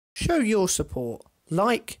Show your support.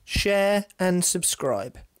 Like, share and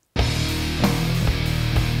subscribe.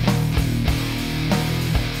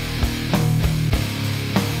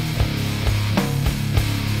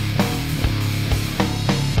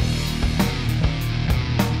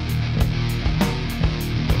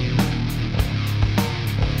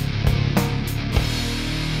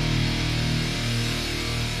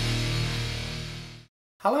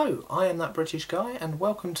 Hello, I am that British guy and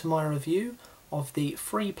welcome to my review of the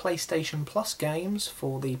free PlayStation Plus games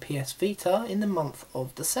for the PS Vita in the month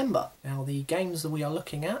of December. Now the games that we are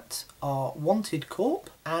looking at are Wanted Corp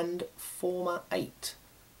and Forma 8,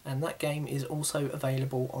 and that game is also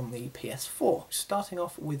available on the PS4. Starting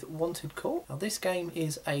off with Wanted Corp. Now this game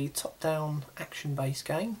is a top-down action-based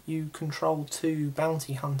game. You control two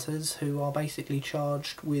bounty hunters who are basically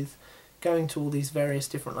charged with going to all these various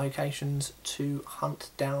different locations to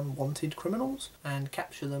hunt down wanted criminals and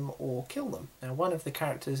capture them or kill them. Now one of the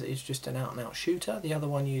characters is just an out-and-out shooter, the other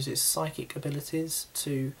one uses psychic abilities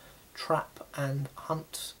to trap and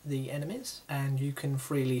hunt the enemies, and you can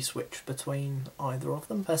freely switch between either of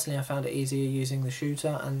them. Personally, I found it easier using the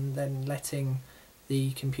shooter and then letting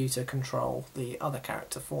the computer control the other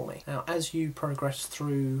character for me. Now as you progress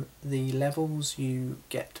through the levels you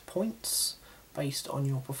get points based on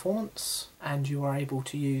your performance, and you are able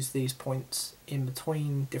to use these points in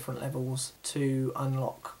between different levels to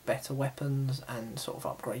unlock better weapons and sort of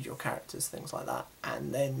upgrade your characters, things like that.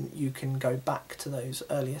 And then you can go back to those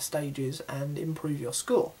earlier stages and improve your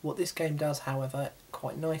score. What this game does, however,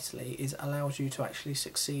 quite nicely is allows you to actually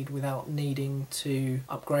succeed without needing to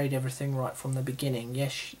upgrade everything right from the beginning.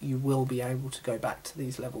 Yes, you will be able to go back to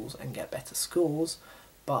these levels and get better scores,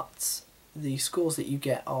 but the scores that you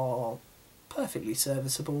get are perfectly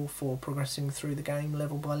serviceable for progressing through the game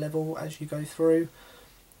level by level as you go through.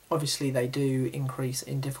 Obviously they do increase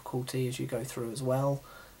in difficulty as you go through as well,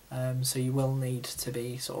 so you will need to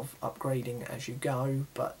be sort of upgrading as you go,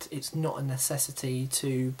 but it's not a necessity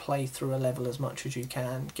to play through a level as much as you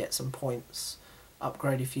can, get some points,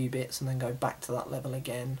 upgrade a few bits and then go back to that level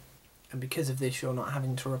again. And because of this, you're not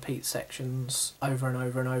having to repeat sections over and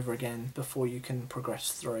over and over again before you can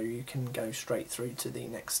progress through. You can go straight through to the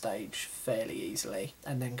next stage fairly easily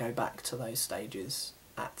and then go back to those stages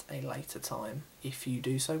at a later time if you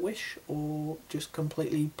do so wish, or just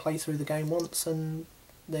completely play through the game once and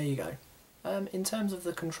there you go. In terms of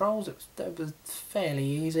the controls, it was fairly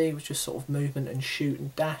easy. It was just sort of movement and shoot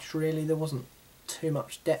and dash really. There wasn't too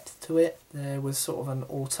much depth to it. There was sort of an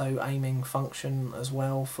auto aiming function as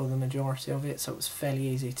well for the majority of it, so it was fairly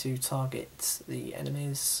easy to target the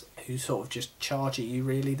enemies who sort of just charge at you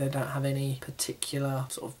really. They don't have any particular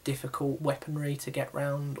sort of difficult weaponry to get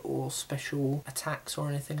round or special attacks or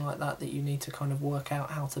anything like that that you need to kind of work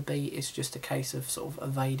out how to beat. It's just a case of sort of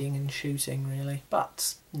evading and shooting really,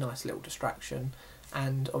 but nice little distraction.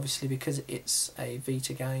 And obviously because it's a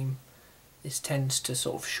Vita game, this tends to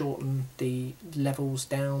sort of shorten the levels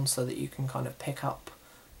down so that you can kind of pick up,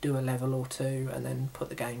 do a level or two and then put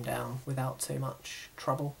the game down without too much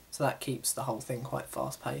trouble. So that keeps the whole thing quite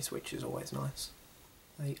fast paced, which is always nice.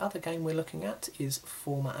 The other game we're looking at is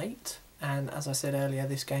Forma 8, and as I said earlier,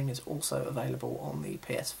 this game is also available on the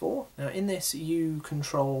PS4. Now in this you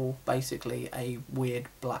control basically a weird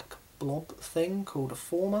black blob thing called a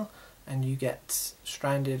Forma, and you get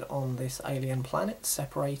stranded on this alien planet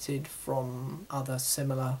separated from other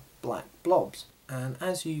similar black blobs. And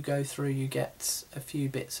as you go through you get a few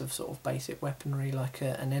bits of sort of basic weaponry, like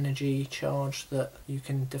an energy charge that you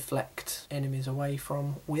can deflect enemies away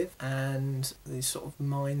from with, and these sort of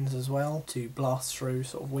mines as well to blast through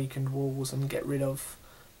sort of weakened walls and get rid of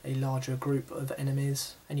a larger group of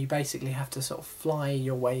enemies. And you basically have to sort of fly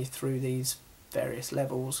your way through these various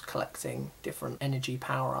levels collecting different energy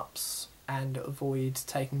power-ups and avoid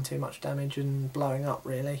taking too much damage and blowing up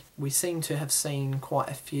really. We seem to have seen quite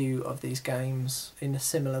a few of these games in a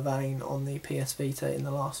similar vein on the PS Vita in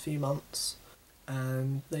the last few months,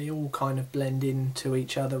 and they all kind of blend into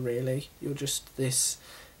each other really. You're just this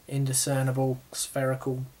indiscernible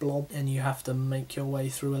spherical blob and you have to make your way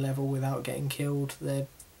through a level without getting killed. They're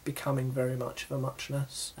becoming very much of a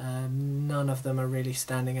muchness. None of them are really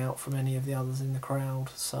standing out from any of the others in the crowd,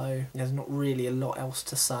 so there's not really a lot else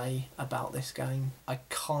to say about this game. I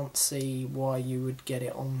can't see why you would get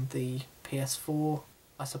it on the PS4.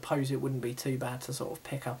 I suppose it wouldn't be too bad to sort of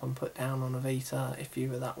pick up and put down on a Vita if you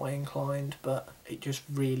were that way inclined, but it just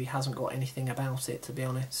really hasn't got anything about it, to be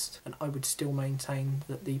honest. And I would still maintain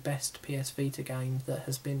that the best PS Vita game that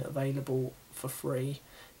has been available for free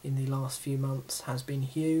in the last few months has been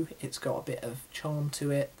Hue. It's got a bit of charm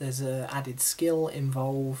to it, there's a added skill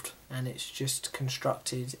involved, and it's just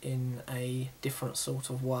constructed in a different sort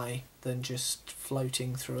of way than just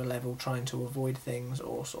floating through a level trying to avoid things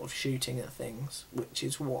or sort of shooting at things, which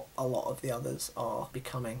is what a lot of the others are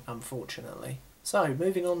becoming, unfortunately. So,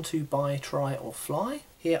 moving on to Buy, Try or Fly.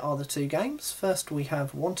 Here are the two games. First we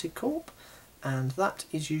have Wanted Corp, and that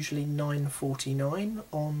is usually $9.49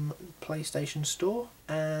 on PlayStation Store.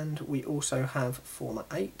 And we also have Format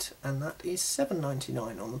 8, and that is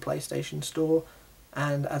 $7.99 on the PlayStation Store,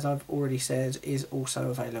 and as I've already said, is also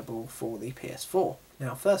available for the PS4.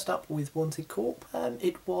 Now, first up with Wanted Corp,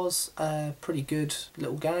 it was a pretty good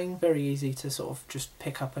little game, very easy to sort of just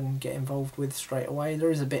pick up and get involved with straight away. There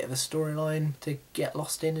is a bit of a storyline to get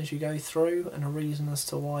lost in as you go through, and a reason as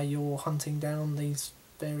to why you're hunting down these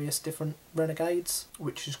various different renegades,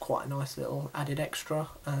 which is quite a nice little added extra,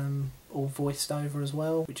 all voiced over as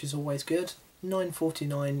well, which is always good.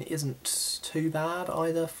 $9.49 isn't too bad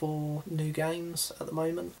either for new games at the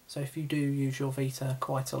moment, so if you do use your Vita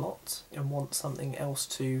quite a lot and want something else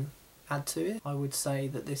to add to it, I would say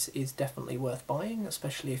that this is definitely worth buying,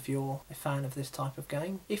 especially if you're a fan of this type of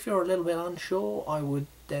game. If you're a little bit unsure, I would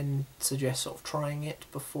then suggest sort of trying it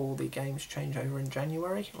before the games change over in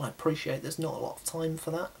January. I appreciate there's not a lot of time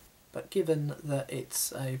for that, but given that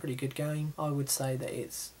it's a pretty good game, I would say that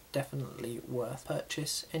it's definitely worth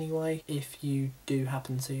purchase anyway if you do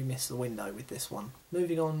happen to miss the window with this one.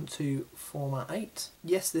 Moving on to Format 8.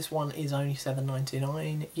 Yes, this one is only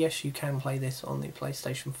 $7.99. Yes, you can play this on the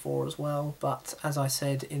PlayStation 4 as well, but as I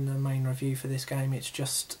said in the main review for this game, it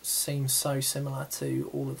just seems so similar to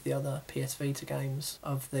all of the other PS Vita games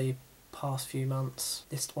of the past few months.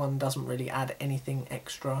 This one doesn't really add anything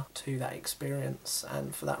extra to that experience,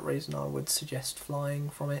 and for that reason I would suggest flying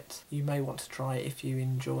from it. You may want to try it if you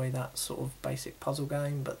enjoy that sort of basic puzzle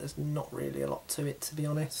game, but there's not really a lot to it, to be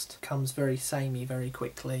honest. It comes very samey very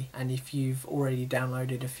quickly, and if you've already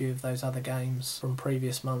downloaded a few of those other games from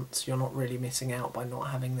previous months, you're not really missing out by not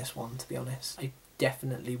having this one, to be honest. I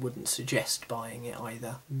definitely wouldn't suggest buying it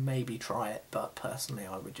either. Maybe try it, but personally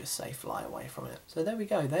I would just say fly away from it. So there we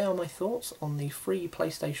go, they are my thoughts on the free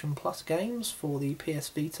PlayStation Plus games for the PS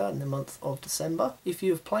Vita in the month of December. If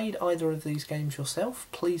you have played either of these games yourself,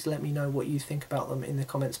 please let me know what you think about them in the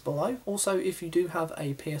comments below. Also, if you do have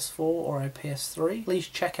a PS4 or a PS3, please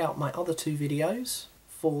check out my other two videos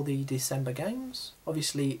for the December games.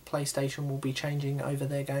 Obviously PlayStation will be changing over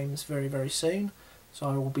their games very, very soon, so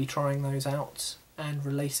I will be trying those out and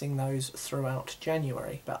releasing those throughout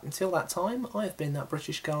January. But until that time, I have been That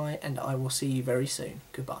British Guy, and I will see you very soon.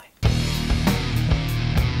 Goodbye.